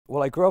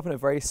Well, I grew up in a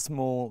very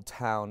small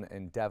town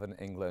in Devon,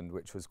 England,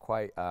 which was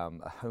quite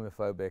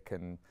homophobic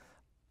and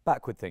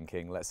backward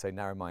thinking, let's say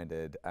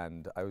narrow-minded,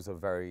 and I was a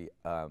very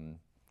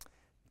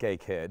gay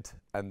kid,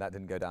 and that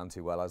didn't go down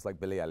too well. I was like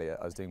Billy Elliot,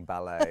 I was doing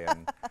ballet,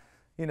 and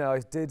you know, I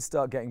did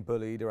start getting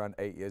bullied around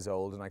 8 years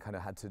old, and I kind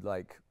of had to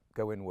like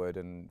go inward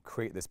and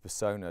create this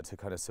persona to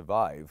kind of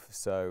survive.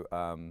 So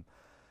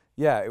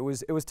yeah, it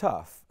was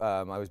tough.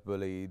 I was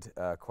bullied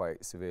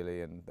quite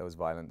severely, and there was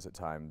violence at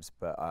times,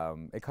 but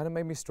it kind of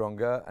made me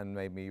stronger and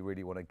made me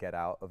really want to get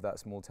out of that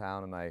small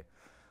town. And I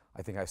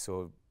think I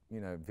saw,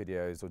 you know,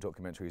 videos or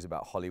documentaries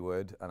about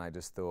Hollywood, and I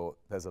just thought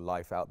there's a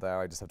life out there.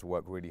 I just have to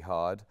work really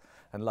hard.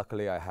 And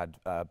luckily, I had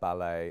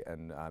ballet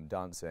and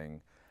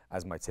dancing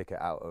as my ticket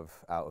out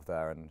of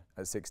there. And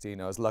at 16,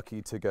 I was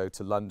lucky to go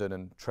to London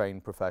and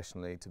train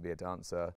professionally to be a dancer.